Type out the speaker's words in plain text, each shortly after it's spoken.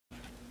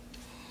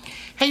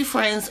Hey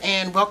friends,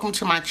 and welcome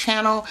to my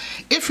channel.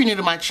 If you're new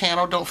to my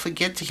channel, don't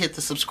forget to hit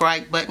the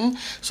subscribe button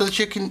so that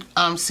you can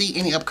see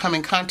any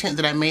upcoming content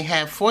that I may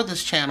have for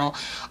this channel.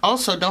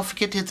 Also, don't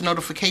forget to hit the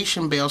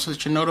notification bell so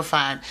that you're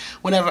notified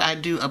whenever I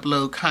do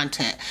upload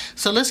content.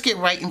 So let's get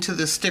right into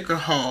the sticker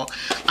haul.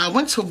 I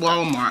went to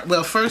Walmart.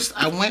 Well, first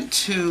I went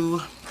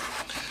to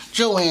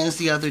Joann's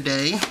the other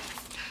day.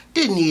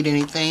 Didn't need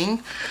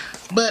anything,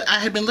 but I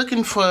had been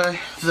looking for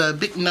the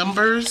big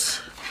numbers,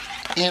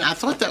 and I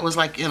thought that was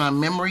like in a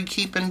memory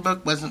keeping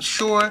book, wasn't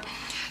sure.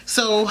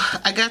 So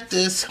I got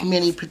this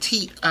mini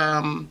petite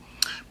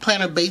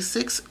planner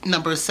basics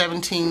number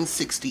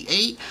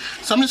 1768.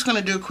 So I'm just going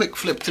to do a quick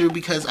flip through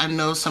because I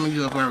know some of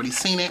you have already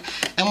seen it.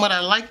 And what I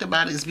liked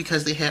about it is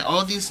because they had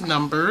all these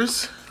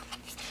numbers,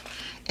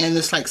 and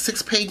there's like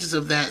 6 pages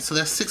of that, so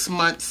that's 6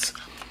 months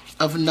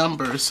of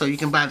numbers. So you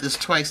can buy this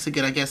twice to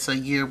get, I guess, a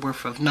year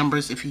worth of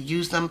numbers if you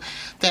use them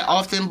that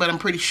often, but I'm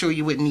pretty sure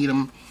you wouldn't need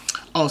them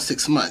all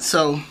 6 months.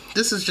 So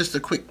this is just a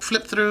quick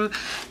flip through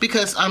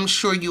because I'm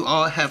sure you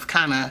all have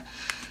kind of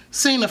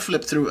seen a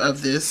flip through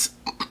of this.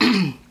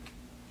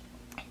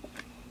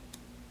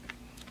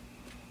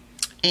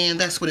 And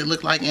that's what it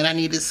looked like, and I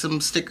needed some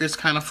stickers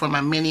kind of for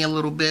my mini a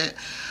little bit.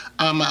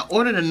 I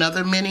ordered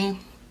another mini,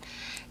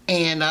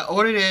 and I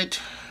ordered it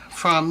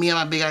from Me and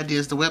My Big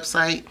Ideas, the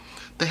website,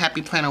 the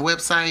Happy Planner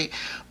website,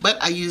 but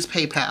I use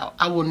PayPal.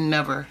 I will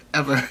never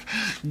ever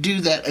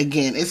do that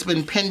again. It's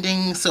been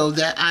pending, so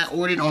that I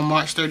ordered on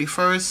March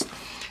 31st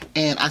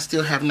and I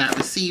still have not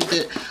received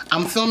it.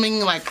 I'm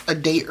filming like a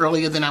day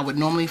earlier than I would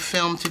normally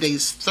film.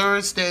 Today's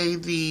Thursday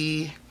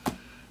the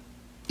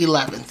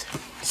 11th,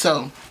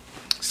 so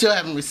still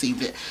haven't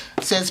received it.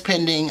 It says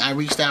pending. I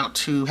reached out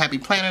to Happy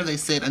Planner. They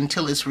said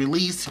until it's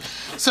released,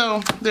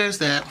 so there's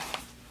that.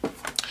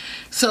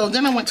 So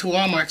then I went to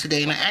Walmart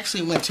today, and I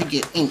actually went to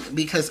get ink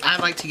because I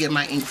like to get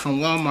my ink from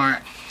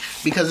Walmart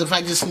because if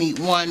I just need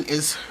one,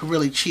 it's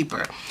really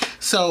cheaper.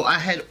 So I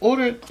had I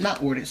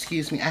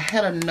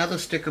had another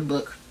sticker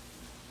book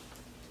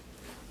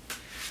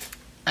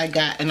I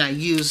got, and I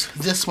used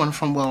this one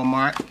from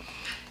Walmart,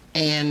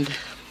 and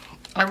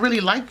I really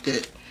liked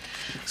it.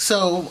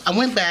 So I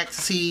went back to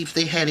see if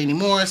they had any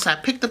more, so I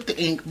picked up the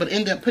ink, but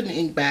ended up putting the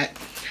ink back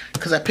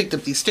because I picked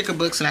up these sticker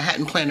books and I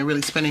hadn't planned to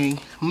really spend any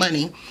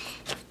money.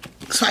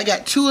 So I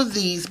got 2 of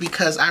these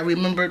because I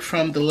remembered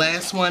from the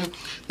last one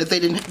that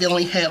they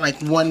only had like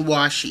 1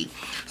 washi.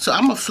 So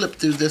I'm gonna flip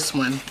through this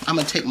one. I'm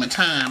gonna take my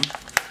time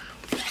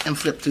and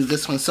flip through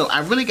this one. So I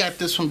really got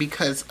this one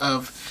because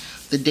of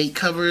the date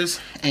covers,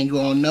 and you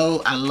all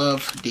know I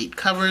love date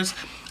covers.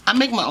 I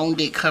make my own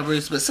date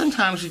covers, but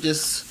sometimes you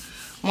just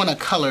want a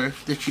color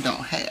that you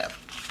don't have.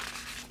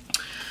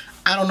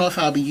 I don't know if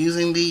I'll be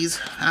using these.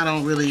 I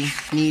don't really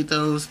need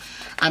those.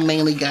 I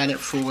mainly got it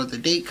for the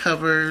date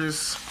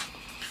covers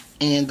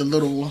and the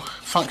little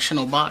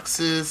functional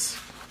boxes.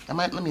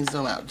 Let me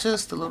zoom out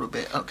just a little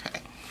bit. Okay.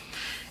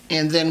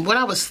 And then what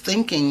I was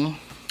thinking,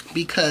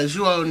 because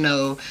you all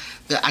know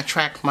that I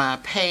track my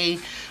pay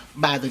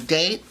by the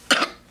date,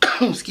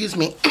 excuse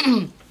me,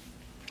 and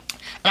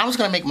I was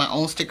gonna make my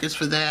own stickers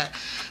for that,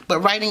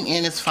 but writing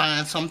in is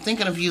fine. So I'm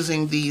thinking of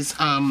using these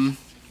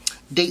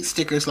date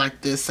stickers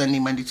like this, Sunday,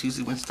 Monday,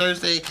 Tuesday, Wednesday,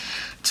 Thursday,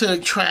 to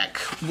track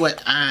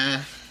what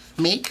I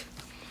make.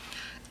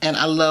 And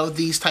I love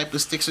these type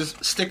of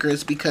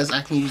stickers because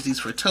I can use these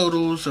for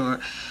totals or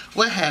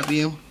what have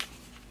you.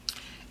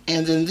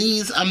 And then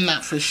these, I'm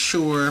not for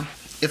sure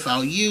if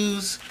I'll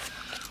use,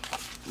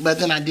 but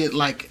then I did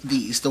like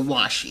these, the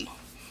washi.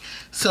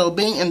 So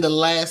being in the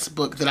last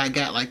book that I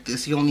got like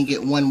this, you only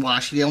get 1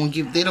 washi.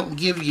 They don't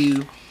give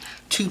you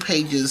 2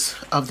 pages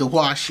of the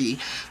washi.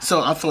 So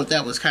I thought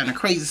that was kind of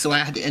crazy. So I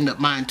had to end up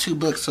buying 2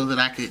 books so that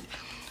I could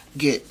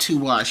get 2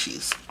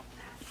 washis.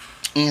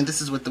 And this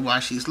is what the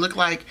washis look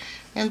like.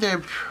 And they're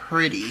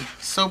pretty,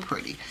 so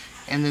pretty.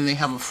 And then they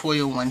have a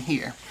foil one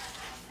here.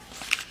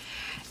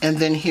 And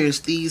then here's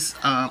these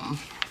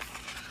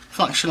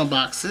functional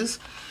boxes.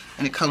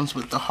 And it comes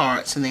with the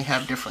hearts, and they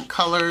have different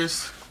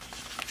colors.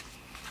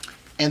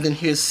 And then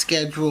here's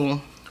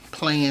schedule,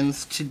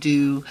 plans to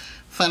do,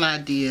 fun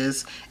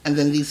ideas. And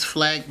then these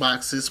flag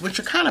boxes, which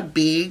are kind of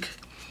big,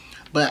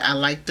 but I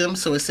like them.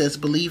 So it says,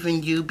 believe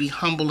in you, be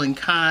humble and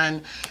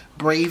kind,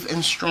 brave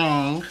and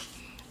strong.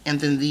 And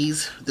then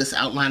this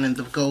outline in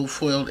the gold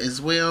foil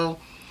as well.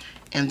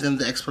 And then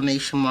the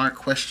exclamation mark,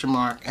 question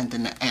mark, and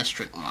then the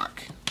asterisk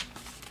mark.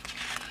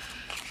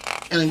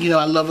 And you know,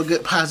 I love a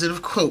good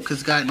positive quote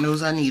because God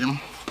knows I need them.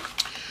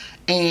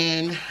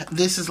 And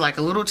this is like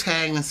a little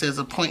tag that says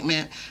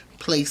appointment,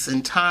 place,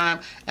 and time.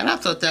 And I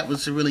thought that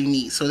was really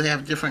neat. So they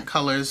have different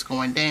colors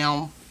going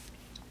down.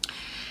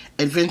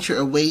 Adventure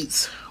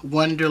awaits,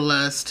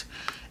 wanderlust,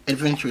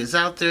 adventure is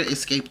out there,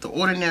 escape the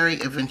ordinary,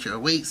 adventure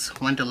awaits,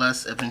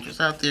 wanderlust, adventures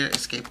out there,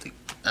 escape the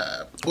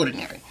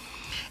ordinary.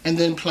 And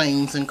then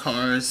planes and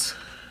cars.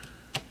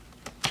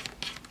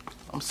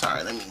 I'm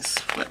sorry, let me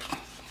flip.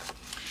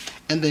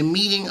 And then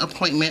meeting,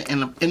 appointment,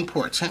 and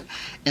important.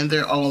 And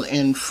they're all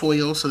in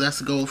foil, so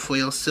that's gold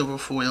foil, silver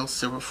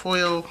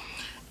foil,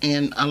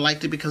 and I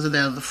liked it because of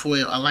that of the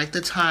foil. I like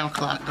the time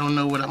clock. Don't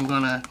know what I'm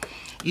gonna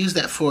use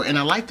that for. And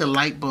I like the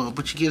light bulb,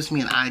 which gives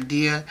me an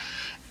idea.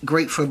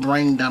 Great for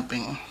brain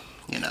dumping,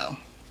 you know.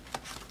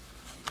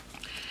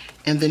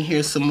 And then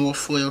here's some more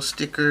foil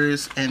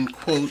stickers and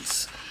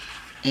quotes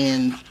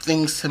and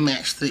things to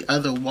match the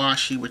other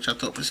washi, which I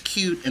thought was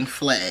cute, and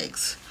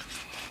flags.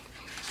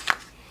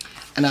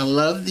 And I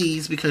love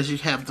these because you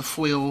have the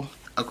foil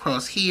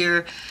across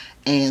here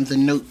and the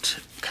note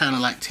kind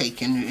of like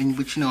taken, and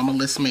which, you know, I'm a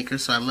list maker,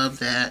 so I love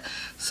that.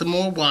 Some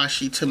more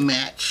washi to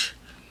match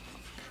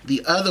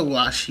the other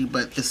washi,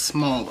 but it's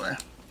smaller.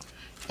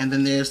 And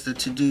then there's the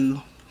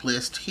to-do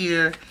list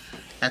here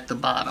at the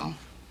bottom.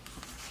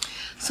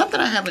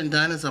 Something I haven't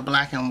done is a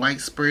black and white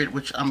spread,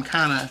 which I'm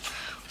kind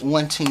of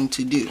wanting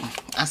to do.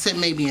 I said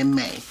maybe in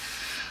May.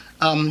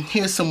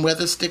 Here's some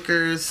weather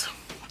stickers,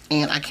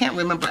 and I can't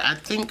remember. I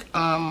think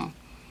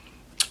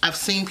I've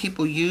seen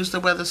people use the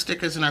weather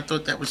stickers, and I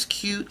thought that was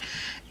cute.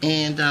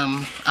 And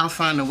I'll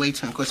find a way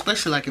to include,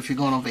 especially like if you're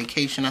going on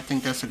vacation. I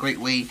think that's a great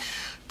way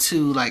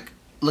to like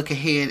look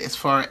ahead as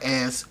far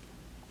as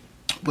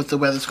what the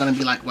weather's going to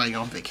be like while you're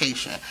on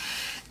vacation.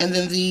 And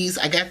then these,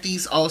 I got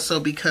these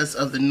also because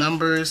of the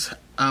numbers.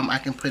 I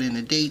can put in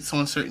the dates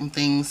on certain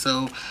things,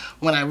 so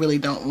when I really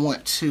don't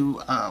want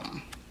to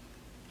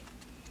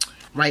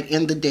write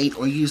in the date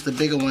or use the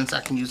bigger ones,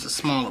 I can use the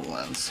smaller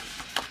ones.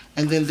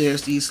 And then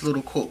there's these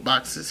little quote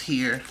boxes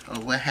here or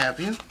what have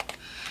you.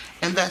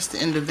 And that's the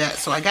end of that.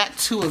 So I got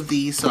 2 of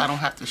these, so I don't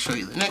have to show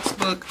you the next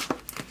book.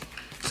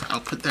 So I'll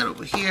put that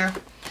over here.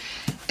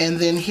 And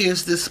then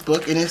here's this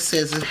book, and it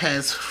says it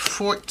has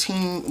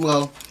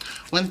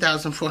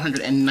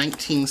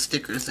 1,419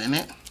 stickers in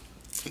it.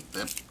 Take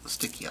the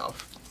sticky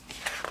off.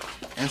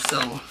 And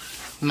so,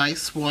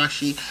 nice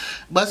washi.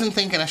 Wasn't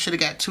thinking I should have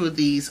got 2 of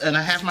these, and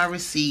I have my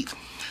receipt.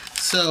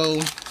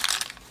 So,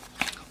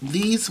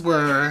 these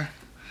were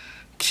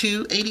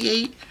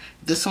 $2.88.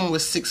 This one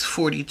was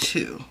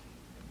 $6.42.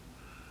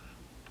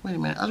 Wait a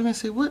minute, I was going to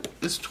say, what?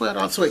 It's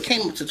 $12. So it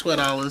came up to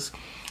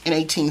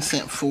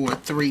 $12.18 for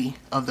 3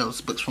 of those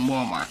books from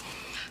Walmart.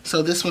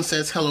 So this one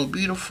says, Hello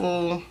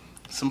Beautiful,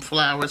 some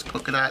flowers,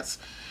 polka dots,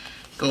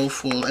 gold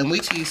foil. And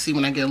wait till you see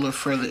when I get a little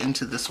further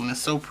into this one. It's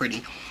so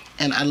pretty.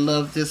 And I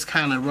love this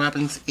kind of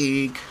robin's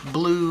egg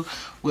blue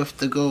with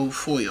the gold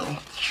foil.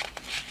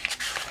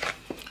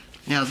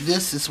 Now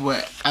this is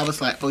what I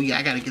was like, oh yeah,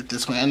 I got to get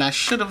this one. And I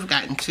should have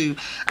gotten 2.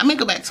 I may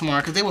go back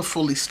tomorrow because they were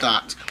fully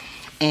stocked.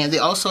 And they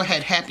also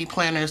had Happy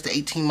Planners, the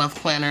 18-month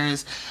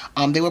planners.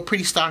 They were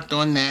pretty stocked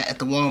on that at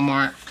the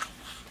Walmart.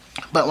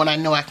 But when I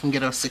know I can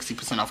get a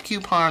 60% off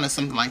coupon or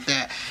something like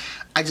that,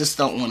 I just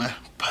don't want to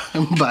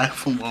buy it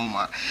from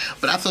Walmart.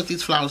 But I thought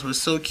these flowers were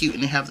so cute,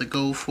 and they have the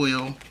gold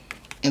foil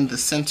in the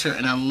center,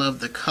 and I love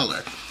the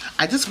color.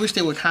 I just wish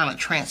they were kind of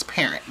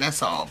transparent,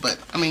 that's all. But,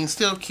 I mean,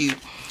 still cute.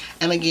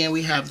 And again,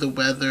 we have the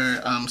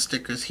weather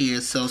stickers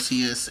here,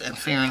 Celsius and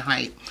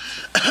Fahrenheit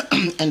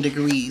and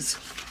degrees.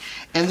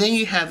 And then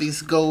you have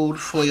these gold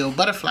foil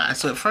butterflies.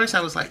 So at first I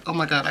was like, oh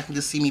my God, I can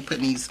just see me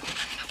putting these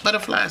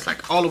butterflies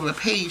like all over the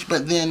page,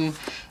 but then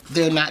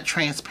they're not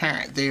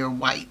transparent, they're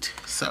white.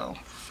 So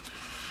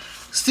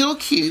still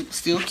cute,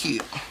 still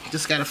cute.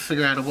 Just gotta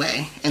figure out a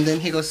way. And then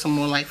here goes some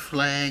more like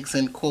flags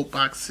and quote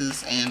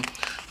boxes and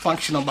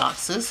functional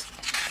boxes.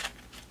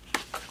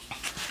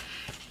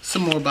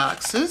 Some more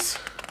boxes.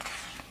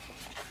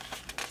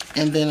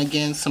 And then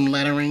again, some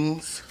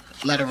lettering,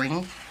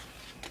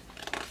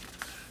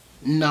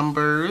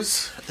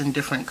 numbers in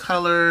different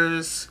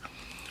colors,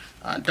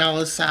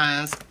 dollar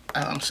signs,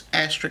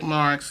 asterisk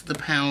marks, the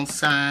pound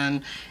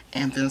sign,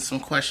 and then some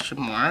question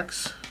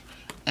marks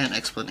and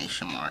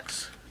explanation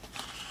marks.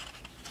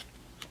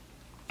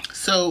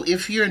 So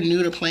if you're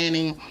new to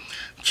planning,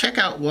 check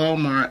out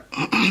Walmart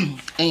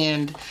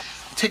and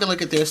take a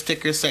look at their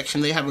sticker section.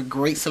 They have a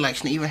great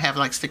selection. They even have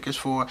like stickers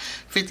for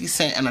 50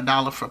 cents and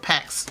 $1 for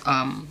packs.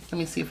 Let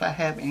me see if I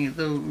have any of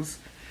those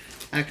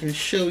I can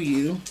show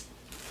you.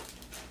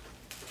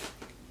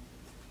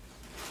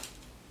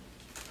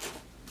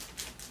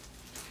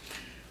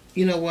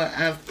 You know what,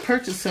 I've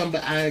purchased some,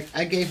 but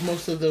I gave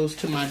most of those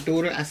to my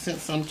daughter. I sent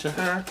some to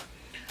her,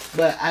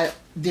 but I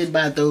did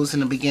buy those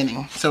in the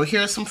beginning. So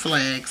here are some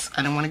flags.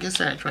 I don't want to get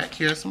sidetracked.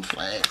 Here are some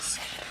flags.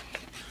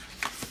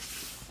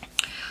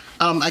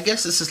 I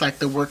guess this is like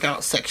the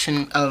workout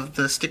section of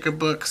the sticker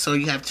book. So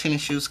you have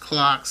tennis shoes,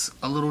 clocks,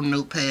 a little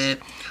notepad,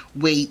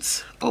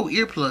 weights. Oh,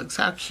 earplugs.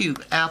 How cute.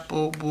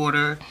 Apple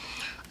border.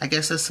 I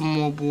guess there's some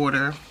more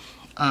border.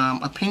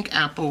 A pink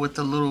apple with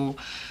a little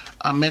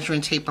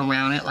measuring tape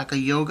around it, like a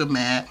yoga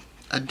mat,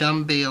 a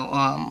dumbbell,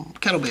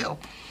 kettlebell,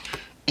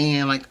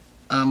 and like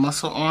a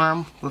muscle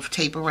arm with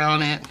tape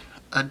around it,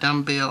 a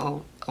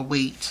dumbbell, a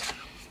weight.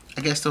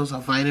 I guess those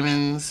are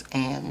vitamins,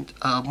 and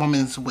a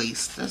woman's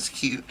waist. That's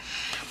cute.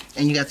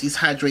 And you got these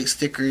hydrate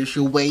stickers,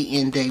 your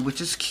weigh-in day,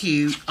 which is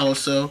cute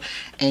also.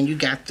 And you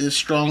got this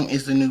strong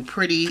is the new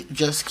pretty,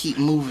 just keep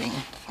moving.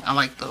 I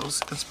like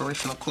those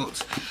inspirational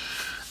quotes.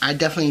 I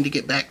definitely need to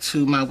get back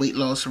to my weight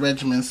loss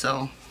regimen,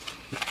 so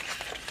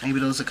Maybe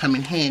those will come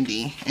in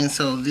handy. And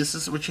so this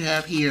is what you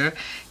have here.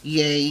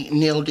 Yay,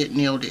 nailed it,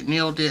 nailed it,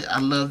 nailed it. I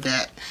love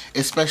that,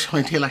 especially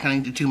when I feel like I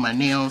need to do my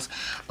nails.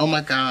 Oh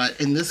my God.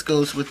 And this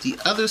goes with the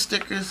other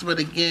stickers, but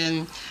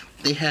again,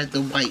 they had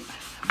the white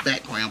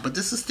background. But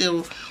this is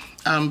still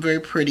very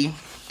pretty.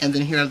 And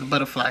then here are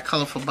the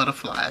colorful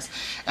butterflies.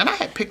 And I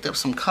had picked up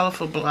some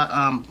colorful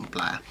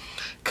butterfly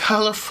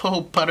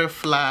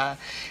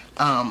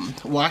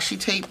washi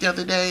tape the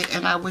other day,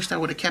 and I wished I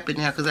would have kept it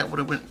now because that would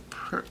have went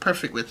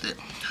perfect with it.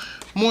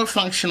 More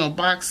functional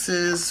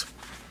boxes,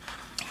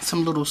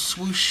 some little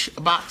swoosh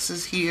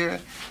boxes here,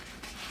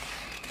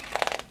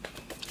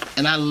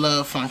 and I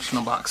love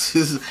functional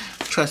boxes.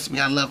 Trust me,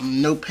 I love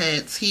them.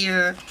 Notepads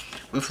here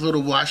with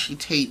little washi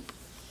tape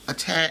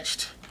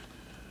attached,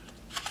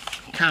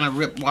 kind of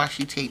ripped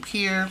washi tape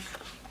here.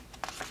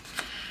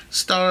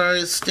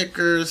 Stars,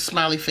 stickers,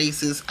 smiley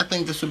faces. I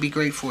think this would be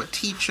great for a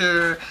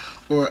teacher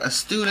or a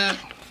student.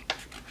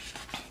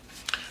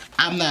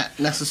 I'm not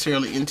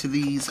necessarily into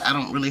these. I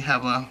don't really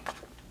have a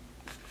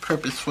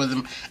purpose for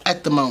them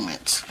at the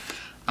moment.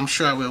 I'm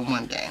sure I will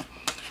one day.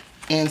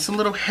 And some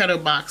little header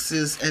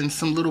boxes and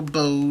some little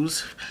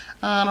bows.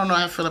 I don't know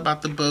how I feel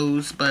about the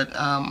bows, but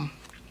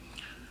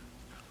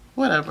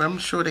whatever. I'm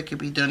sure they could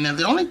be done. Now,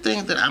 the only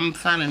thing that I'm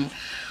finding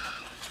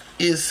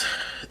is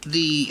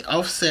the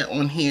offset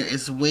on here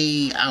is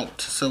way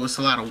out, so it's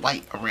a lot of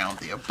white around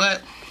there.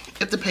 But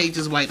if the page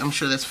is white, I'm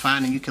sure that's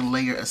fine, and you can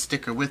layer a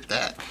sticker with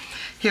that.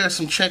 Here are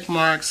some check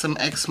marks, some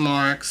X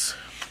marks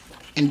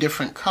in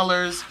different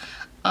colors.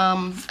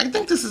 I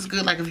think this is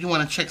good, like if you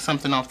want to check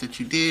something off that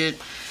you did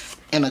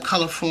in a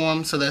color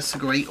form, so that's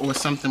great. Or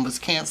something was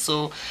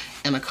canceled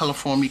in a color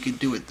form, you could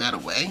do it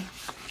that way.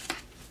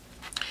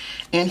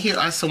 And here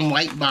are some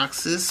white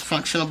boxes,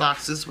 functional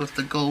boxes with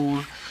the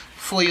gold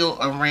foil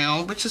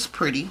around, which is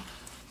pretty.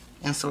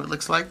 And so it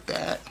looks like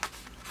that.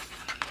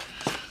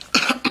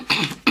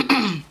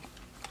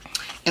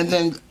 And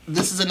then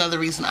this is another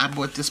reason I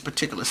bought this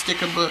particular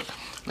sticker book.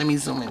 Let me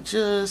zoom in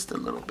just a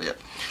little bit.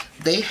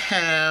 They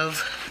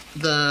have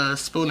the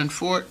spoon and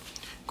fork,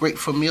 great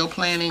for meal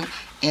planning.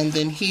 And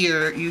then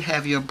here you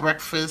have your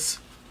breakfast,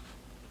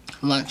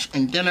 lunch,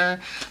 and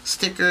dinner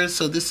stickers.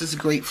 So this is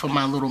great for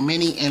my little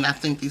mini, and I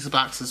think these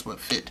boxes would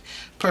fit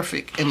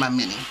perfect in my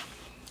mini.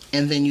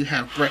 And then you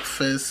have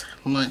breakfast,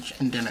 lunch,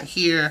 and dinner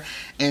here,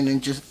 and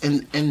then just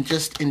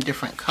in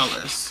different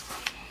colors.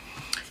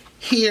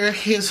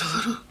 Here's a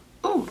little,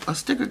 oh, a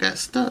sticker got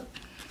stuck.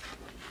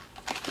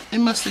 It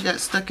must have got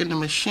stuck in the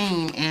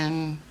machine,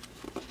 and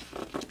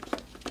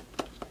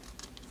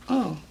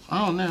oh,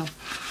 I don't know.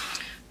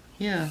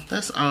 Yeah,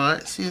 that's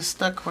odd. See, it's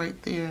stuck right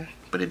there,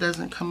 but it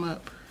doesn't come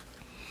up.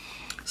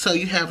 So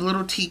you have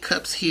little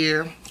teacups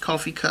here,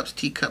 coffee cups,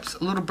 teacups,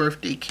 a little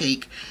birthday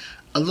cake,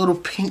 a little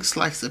pink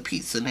slice of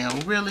pizza now,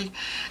 really?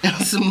 And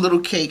some little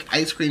cake,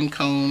 ice cream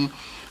cone,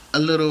 a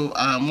little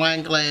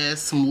wine glass,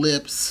 some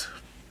lips,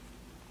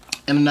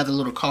 and another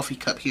little coffee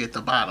cup here at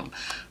the bottom,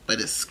 but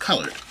it's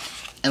colored.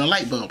 And a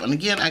light bulb. And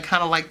again, I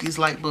kind of like these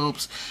light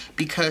bulbs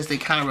because they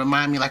kind of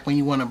remind me, like when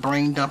you want a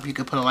brain dump, you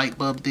could put a light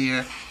bulb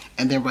there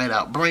and then write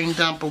out brain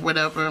dump or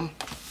whatever.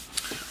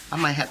 I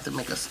might have to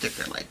make a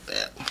sticker like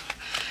that.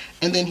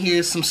 And then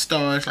here's some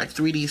stars, like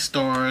 3D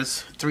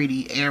stars,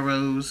 3D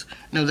arrows.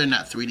 No, they're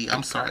not 3D,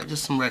 I'm sorry,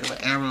 just some regular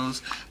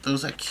arrows.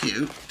 Those are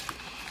cute.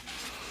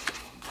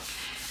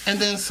 And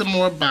then some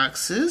more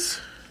boxes.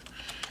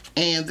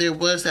 And there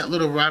was that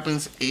little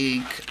robin's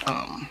egg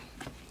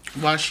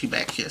washi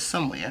back here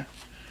somewhere.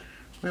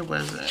 Where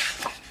was it?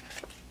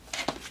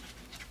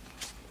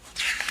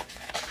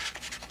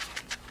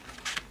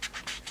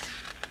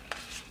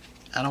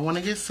 I don't want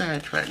to get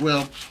sidetracked.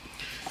 Well,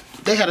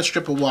 they had a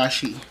strip of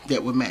washi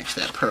that would match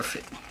that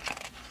perfect.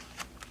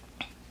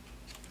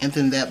 And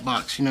then that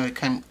box, you know,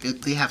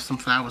 they have some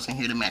flowers in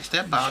here to match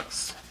that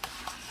box.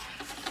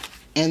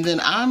 And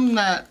then I'm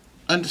not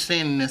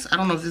understanding this. I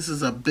don't know if this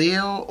is a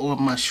bell or a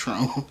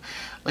mushroom.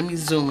 Let me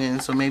zoom in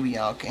so maybe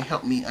y'all can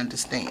help me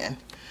understand.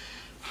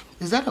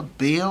 Is that a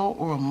bell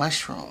or a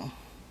mushroom?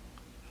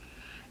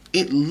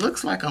 It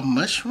looks like a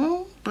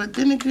mushroom, but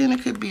then again,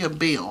 it could be a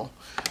bell.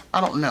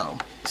 I don't know.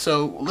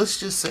 So let's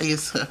just say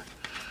it's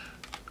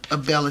a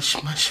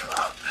bellish mushroom.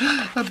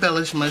 A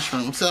bellish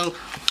mushroom. So,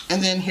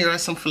 and then here are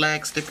some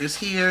flag stickers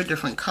here,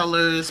 different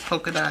colors,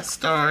 polka dot,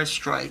 stars,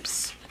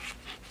 stripes.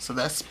 So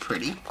that's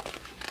pretty.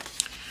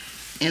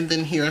 And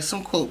then here are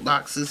some quote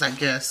boxes, I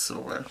guess,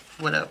 or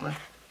whatever.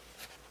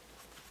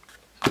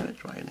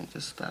 That's right, and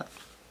just stop.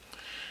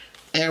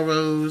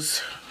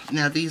 Arrows.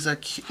 Now these are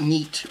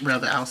neat,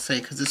 rather, I'll say,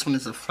 because this one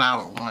is a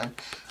flower one.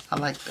 I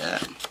like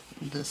that.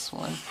 This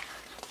one.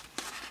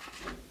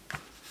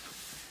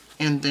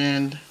 And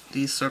then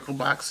these circle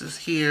boxes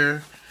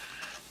here.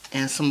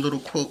 And some little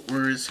quote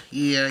words.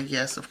 Yeah,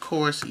 yes, of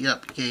course,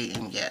 yup, yay,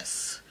 and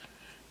yes.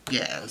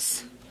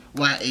 Yes.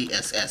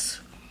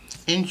 Y-A-S-S.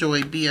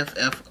 Enjoy,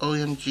 BFF,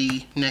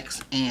 OMG,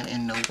 next, and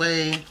in no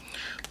way.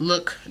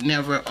 Look,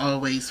 never,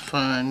 always,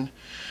 fun.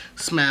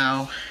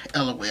 Smile,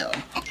 LOL.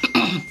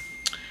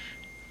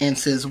 And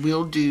says,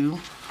 will do.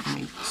 Let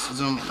me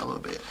zoom in a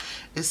little bit.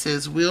 It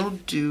says, will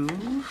do,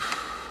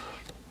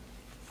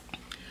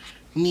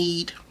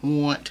 need,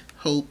 want,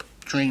 hope,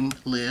 dream,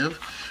 live,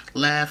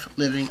 laugh,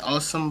 living,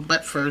 awesome,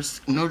 but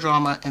first, no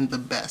drama, and the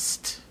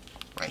best.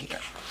 Right here.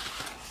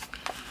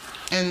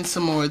 And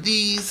some more of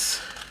these.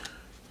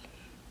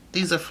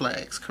 These are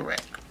flags,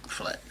 correct.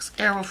 Flags.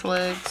 Arrow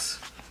flags.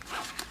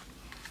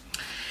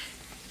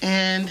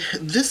 And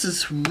this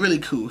is really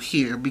cool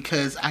here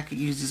because I could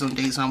use these on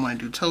days when I want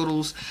to do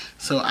totals.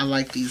 So I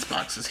like these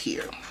boxes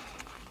here.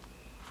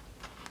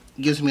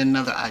 Gives me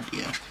another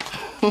idea.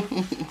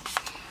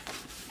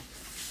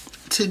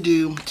 to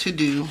do.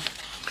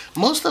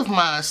 Most of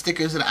my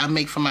stickers that I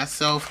make for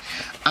myself,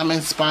 I'm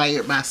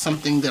inspired by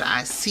something that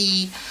I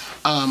see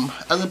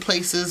other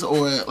places,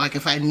 or like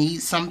if I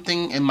need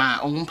something in my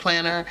own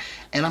planner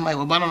and I'm like,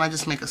 well, why don't I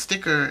just make a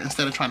sticker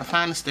instead of trying to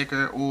find a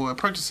sticker or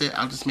purchase it?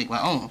 I'll just make my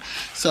own.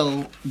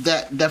 So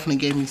that definitely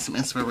gave me some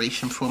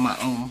inspiration for my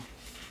own.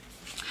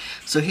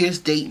 So here's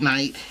date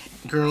night,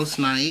 girls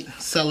night,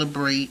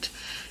 celebrate,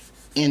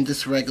 in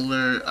this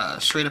regular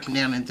straight up and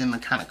down, and then the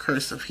kind of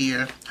cursive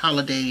here,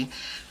 holiday,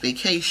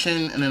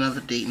 vacation, and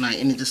another date night,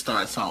 and it just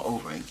starts all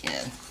over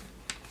again.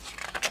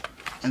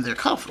 And they're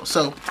colorful.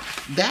 So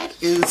that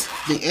is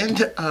the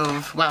end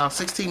of, wow,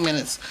 16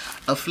 minutes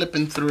of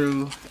flipping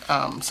through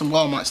some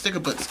Walmart sticker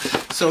books.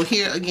 So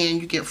here again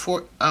you get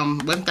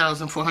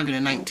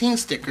 1,419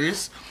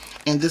 stickers,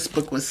 and this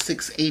book was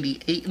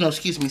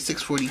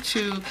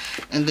 $642,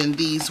 and then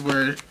these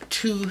were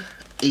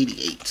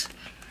 $288.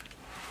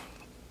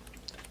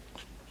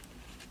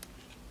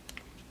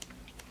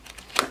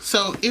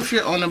 So if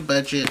you're on a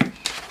budget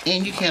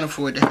and you can't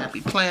afford the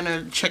Happy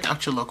Planner, check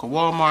out your local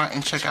Walmart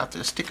and check out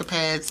their sticker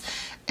pads.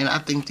 And I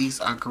think these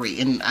are great.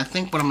 And I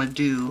think what I'm going to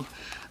do,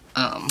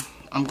 I'm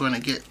going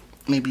to get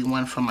maybe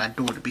one for my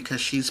daughter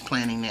because she's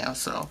planning now.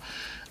 So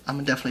I'm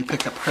going to definitely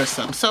pick up her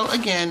some. So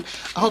again,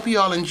 I hope you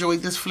all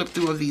enjoyed this flip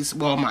through of these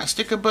Walmart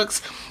sticker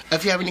books.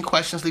 If you have any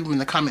questions, leave them in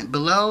the comment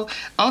below.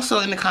 Also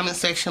in the comment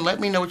section, let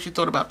me know what you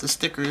thought about the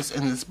stickers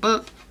in this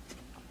book,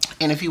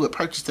 and if you would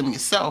purchase them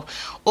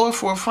yourself or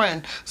for a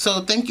friend.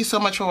 So thank you so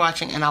much for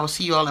watching, and I will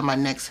see you all in my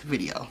next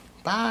video.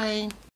 Bye.